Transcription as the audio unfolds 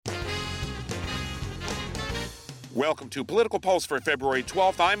Welcome to Political Pulse for February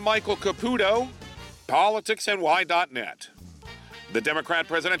 12th. I'm Michael Caputo, politicsny.net. The Democrat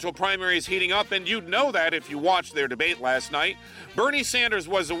presidential primary is heating up, and you'd know that if you watched their debate last night. Bernie Sanders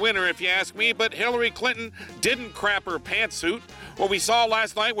was the winner, if you ask me, but Hillary Clinton didn't crap her pantsuit. What we saw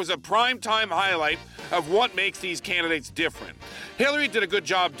last night was a primetime highlight of what makes these candidates different. Hillary did a good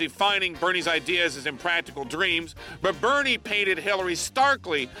job defining Bernie's ideas as impractical dreams, but Bernie painted Hillary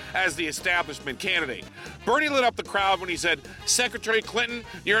starkly as the establishment candidate. Bernie lit up the crowd when he said, "Secretary Clinton,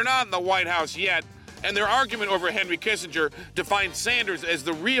 you're not in the White House yet," and their argument over Henry Kissinger defined Sanders as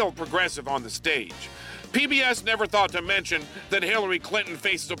the real progressive on the stage. PBS never thought to mention that Hillary Clinton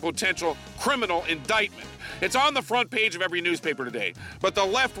faces a potential criminal indictment. It's on the front page of every newspaper today, but the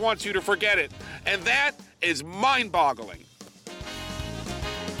left wants you to forget it, and that is mind-boggling.